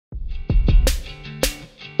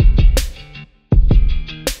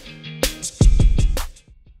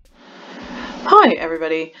Hi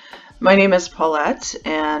everybody, my name is Paulette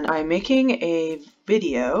and I'm making a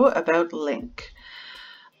video about LingQ.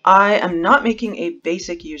 I am not making a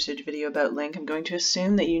basic usage video about LingQ. I'm going to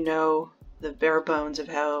assume that you know the bare bones of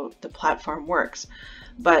how the platform works.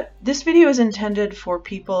 But this video is intended for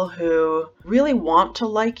people who really want to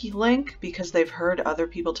like LingQ because they've heard other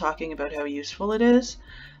people talking about how useful it is.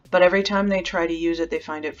 But every time they try to use it, they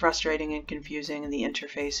find it frustrating and confusing, and the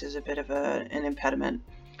interface is a bit of an impediment.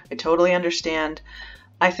 I totally understand.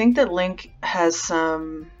 I think that LingQ has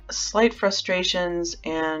some slight frustrations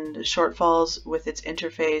and shortfalls with its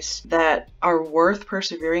interface that are worth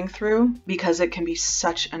persevering through because it can be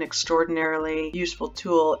such an extraordinarily useful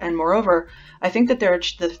tool. And moreover, I think that there are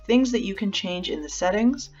the things that you can change in the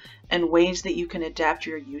settings and ways that you can adapt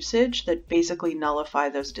your usage that basically nullify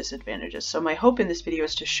those disadvantages. So my hope in this video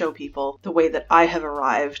is to show people the way that I have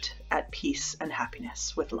arrived at peace and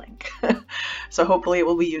happiness with LingQ. So hopefully it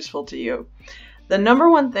will be useful to you. The number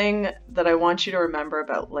one thing that I want you to remember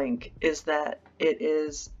about LingQ is that it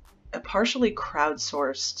is a partially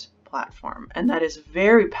crowdsourced platform, and that is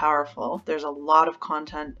very powerful. There's a lot of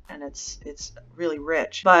content and it's really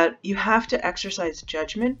rich, but you have to exercise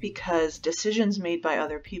judgment because decisions made by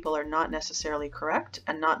other people are not necessarily correct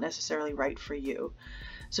and not necessarily right for you.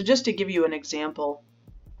 So just to give you an example,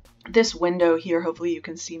 this window here, hopefully you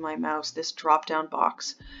can see my mouse, this drop-down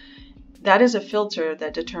box, that is a filter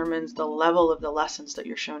that determines the level of the lessons that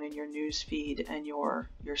you're shown in your news feed and your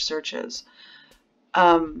searches.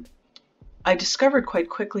 I discovered quite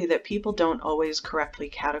quickly that people don't always correctly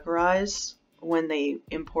categorize when they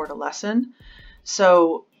import a lesson.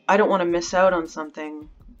 So I don't want to miss out on something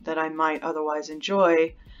that I might otherwise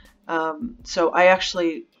enjoy. So I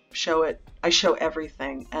actually show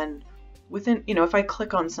everything. And within, if I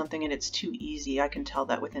click on something and it's too easy, I can tell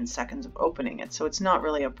that within seconds of opening it. So it's not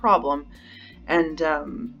really a problem. And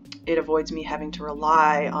it avoids me having to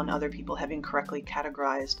rely on other people having correctly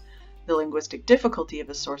categorized the linguistic difficulty of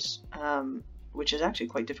a source, which is actually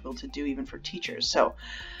quite difficult to do even for teachers. So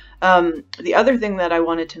the other thing that I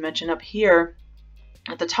wanted to mention up here,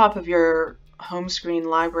 at the top of your home screen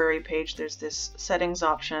library page, there's this settings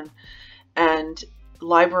option and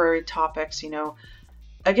library topics.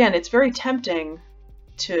 Again, it's very tempting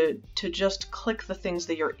to just click the things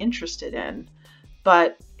that you're interested in.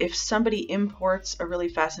 But if somebody imports a really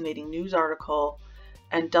fascinating news article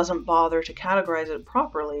and doesn't bother to categorize it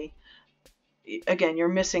properly, again, you're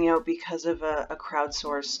missing out because of a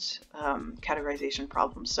crowdsourced categorization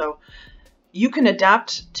problem. So you can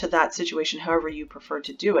adapt to that situation however you prefer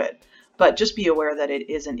to do it, but just be aware that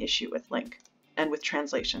it is an issue with LingQ and with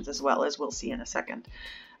translations as well, as we'll see in a second.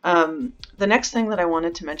 The next thing that I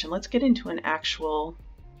wanted to mention, let's get into an actual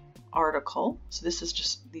article. So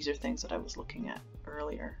these are things that I was looking at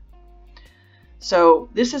earlier. So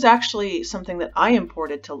this is actually something that I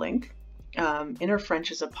imported to LingQ. Inner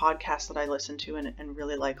French is a podcast that I listen to and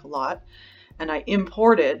really like a lot. And I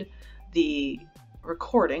imported the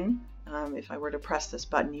recording. If I were to press this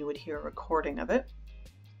button, you would hear a recording of it.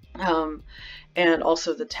 And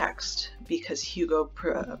also the text, because Hugo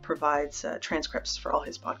provides transcripts for all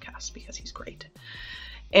his podcasts because he's great.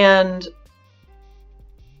 And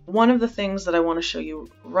one of the things that I want to show you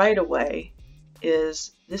right away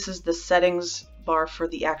is this is the settings bar for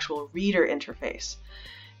the actual reader interface.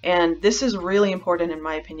 And this is really important in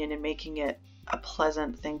my opinion in making it a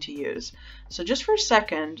pleasant thing to use. So just for a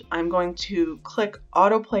second, I'm going to click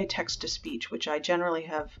autoplay text to speech, which I generally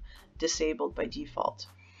have disabled by default.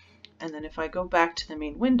 And then if I go back to the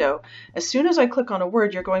main window, as soon as I click on a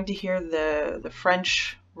word, you're going to hear the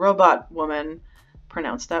French robot woman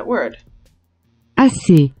pronounce that word.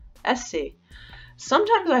 Assez. Assez.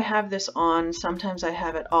 Sometimes I have this on, sometimes I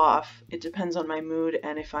have it off. It depends on my mood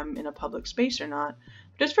and if I'm in a public space or not.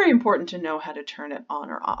 But it's very important to know how to turn it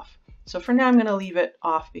on or off. So for now, I'm going to leave it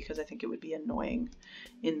off because I think it would be annoying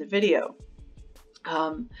in the video.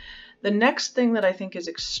 The next thing that I think is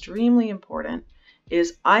extremely important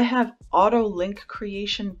is I have auto link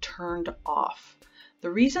creation turned off.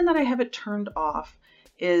 The reason that I have it turned off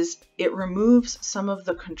is it removes some of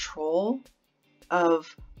the control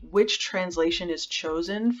of which translation is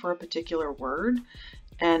chosen for a particular word.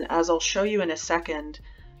 And as I'll show you in a second,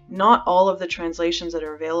 not all of the translations that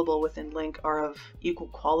are available within LingQ are of equal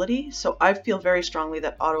quality. So I feel very strongly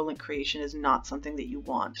that auto link creation is not something that you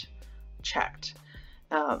want checked.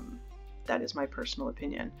 That is my personal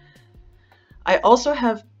opinion. I also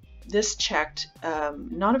have this checked,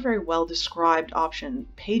 not a very well described option,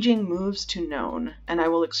 paging moves to known, and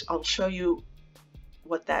I'll show you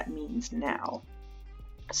what that means now.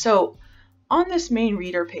 So on this main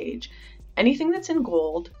reader page, anything that's in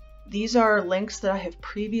gold, these are links that I have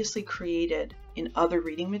previously created in other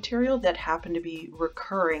reading material that happen to be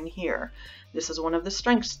recurring here. This is one of the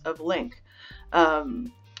strengths of LingQ.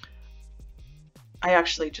 I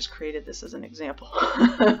actually just created this as an example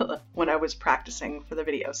when I was practicing for the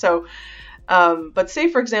video. So, but say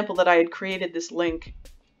for example that I had created this LingQ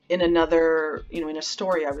in another, in a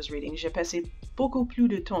story I was reading. J'ai passé beaucoup plus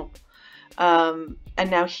de temps.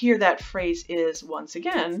 And now here that phrase is once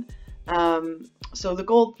again. So the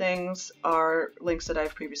gold things are LingQs that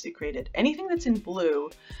I've previously created. Anything that's in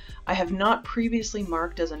blue, I have not previously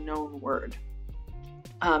marked as a known word.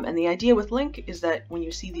 And the idea with LingQ is that when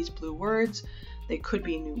you see these blue words, they could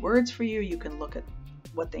be new words for you. You can look at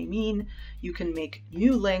what they mean. You can make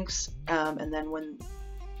new LingQs, and then when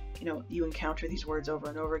you encounter these words over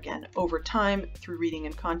and over again, over time, through reading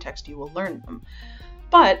and context, you will learn them.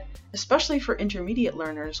 But especially for intermediate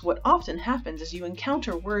learners, what often happens is you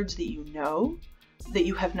encounter words that you know that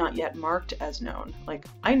you have not yet marked as known. Like,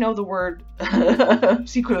 I know the word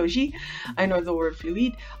psychologie, I know the word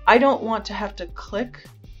fluide. I don't want to have to click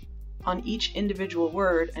on each individual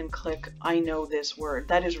word and click, I know this word.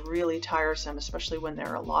 That is really tiresome, especially when there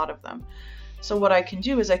are a lot of them. So what I can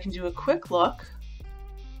do is I can do a quick look.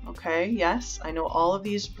 Okay, yes, I know all of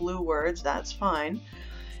these blue words, that's fine.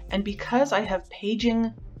 And because I have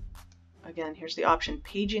paging, again, here's the option,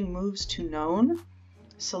 paging moves to known,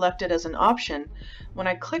 selected as an option. When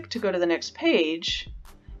I click to go to the next page,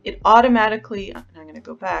 it automatically, I'm going to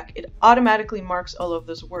go back, it automatically marks all of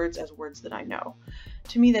those words as words that I know.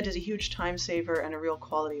 To me, that is a huge time saver and a real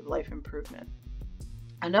quality of life improvement.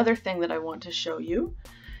 Another thing that I want to show you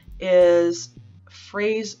is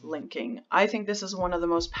phrase linking. I think this is one of the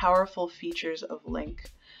most powerful features of LingQ,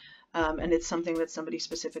 and it's something that somebody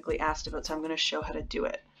specifically asked about, so I'm going to show how to do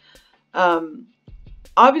it.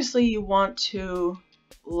 Obviously, you want to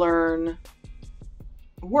learn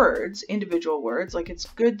words, individual words. Like, it's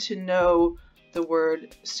good to know the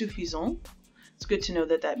word suffisant. It's good to know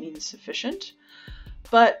that that means sufficient.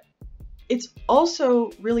 But it's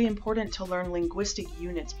also really important to learn linguistic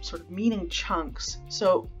units, sort of meaning chunks.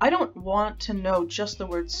 So I don't want to know just the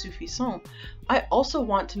word suffisant. I also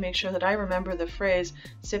want to make sure that I remember the phrase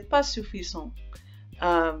c'est pas suffisant.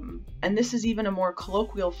 And this is even a more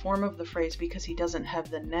colloquial form of the phrase because he doesn't have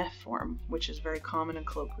the ne form, which is very common in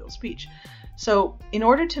colloquial speech. So in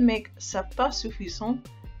order to make c'est pas suffisant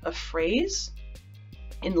a phrase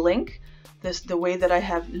in LingQ, the way that I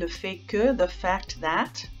have le fait que, the fact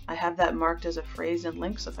that, I have that marked as a phrase in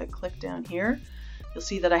LingQ. So if I click down here, you'll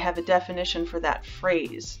see that I have a definition for that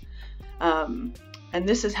phrase. And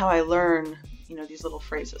this is how I learn, these little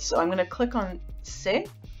phrases. So I'm going to click on c'est,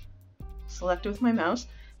 select it with my mouse.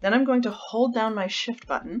 Then I'm going to hold down my shift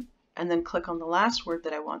button and then click on the last word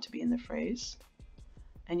that I want to be in the phrase.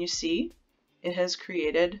 And you see, it has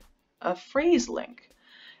created a phrase LingQ.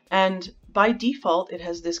 And by default, it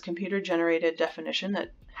has this computer-generated definition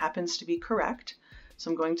that happens to be correct.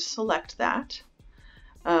 So I'm going to select that.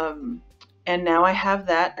 And now I have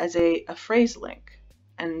that as a phrase LingQ.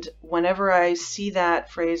 And whenever I see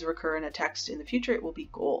that phrase recur in a text in the future, it will be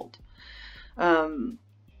gold. And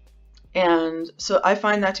so I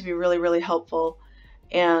find that to be really, really helpful.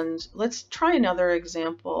 And let's try another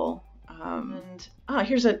example.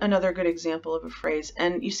 Here's another good example of a phrase.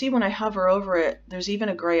 And you see when I hover over it, there's even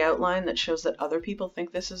a gray outline that shows that other people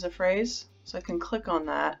think this is a phrase. So I can click on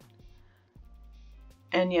that.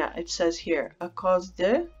 And yeah, it says here, à cause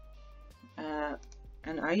de,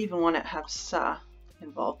 and I even want to have ça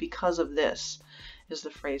involved because of this is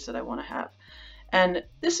the phrase that I want to have. And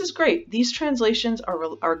this is great. These translations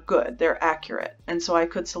are good. They're accurate. And so I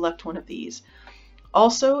could select one of these.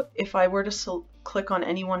 Also, if I were to click on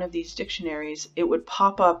any one of these dictionaries, it would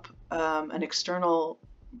pop up an external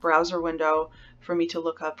browser window for me to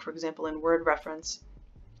look up, for example, in word reference.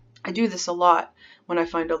 I do this a lot when I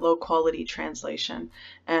find a low quality translation.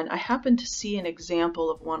 And I happen to see an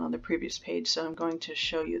example of one on the previous page, so I'm going to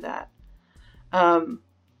show you that.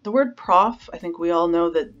 The word prof, I think we all know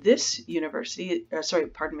that this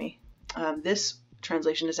this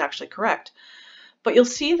translation is actually correct. But you'll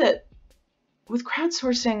see that with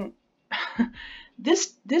crowdsourcing,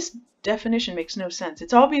 this definition makes no sense.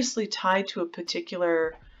 It's obviously tied to a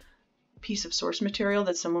particular piece of source material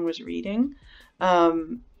that someone was reading.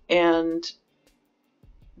 And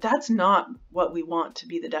that's not what we want to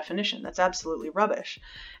be the definition. That's absolutely rubbish.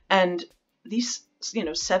 And these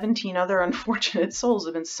 17 other unfortunate souls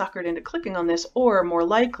have been suckered into clicking on this, or more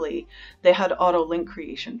likely, they had auto link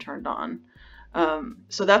creation turned on.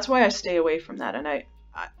 So that's why I stay away from that. And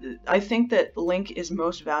I think that LingQ is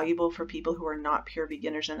most valuable for people who are not pure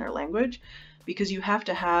beginners in their language, because you have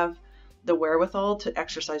to have the wherewithal to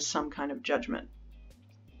exercise some kind of judgment.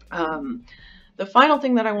 The final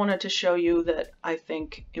thing that I wanted to show you that I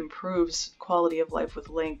think improves quality of life with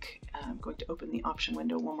LingQ, I'm going to open the option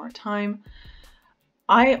window one more time.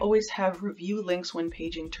 I always have review links when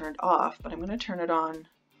paging turned off, but I'm going to turn it on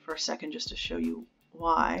for a second just to show you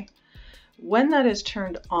why. When that is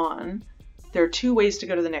turned on, there are two ways to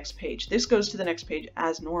go to the next page. This goes to the next page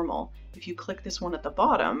as normal. If you click this one at the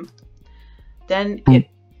bottom, then it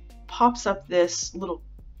pops up this little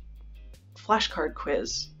flashcard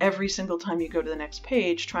quiz every single time you go to the next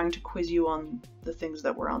page, trying to quiz you on the things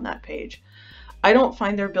that were on that page. I don't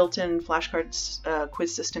find their built-in flashcards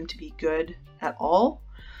quiz system to be good at all,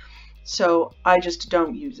 so I just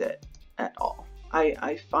don't use it at all.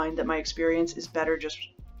 I find that my experience is better just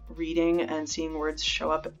reading and seeing words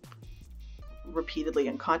show up repeatedly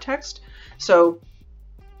in context. So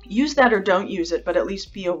use that or don't use it, but at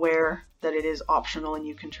least be aware that it is optional and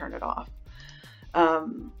you can turn it off.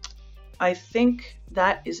 I think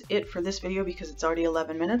that is it for this video because it's already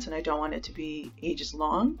 11 minutes and I don't want it to be ages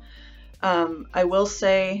long. I will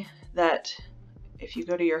say that if you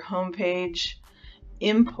go to your home page,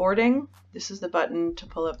 importing, this is the button to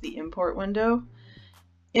pull up the import window.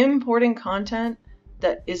 Importing content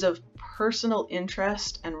that is of personal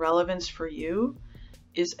interest and relevance for you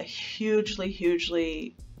is a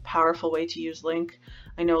hugely powerful way to use LingQ.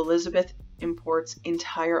 I know Elizabeth imports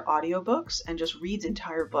entire audiobooks and just reads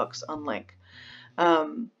entire books on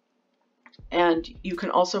LingQ. And you can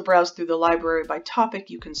also browse through the library by topic.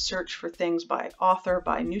 You can search for things by author,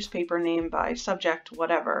 by newspaper name, by subject,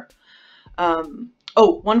 whatever.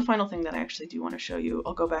 Oh, one final thing that I actually do want to show you.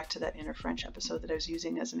 I'll go back to that inner French episode that I was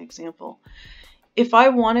using as an example. If I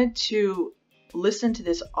wanted to listen to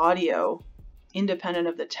this audio independent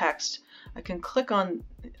of the text, I can click on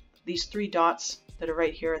these three dots that are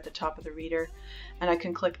right here at the top of the reader, and I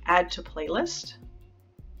can click Add to Playlist.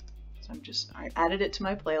 So I added it to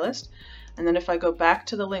my playlist. And then if I go back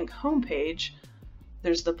to the LingQ homepage,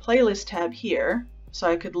 there's the playlist tab here. So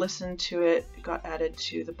I could listen to it, it got added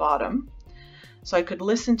to the bottom. So I could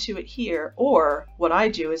listen to it here, or what I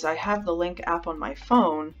do is I have the LingQ app on my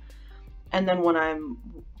phone, and then when I'm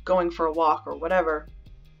going for a walk or whatever,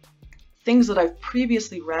 things that I've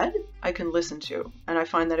previously read, I can listen to, and I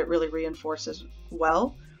find that it really reinforces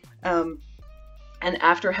well. And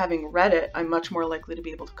after having read it, I'm much more likely to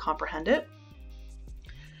be able to comprehend it.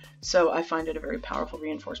 So I find it a very powerful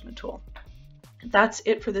reinforcement tool. That's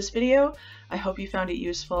it for this video. I hope you found it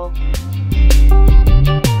useful.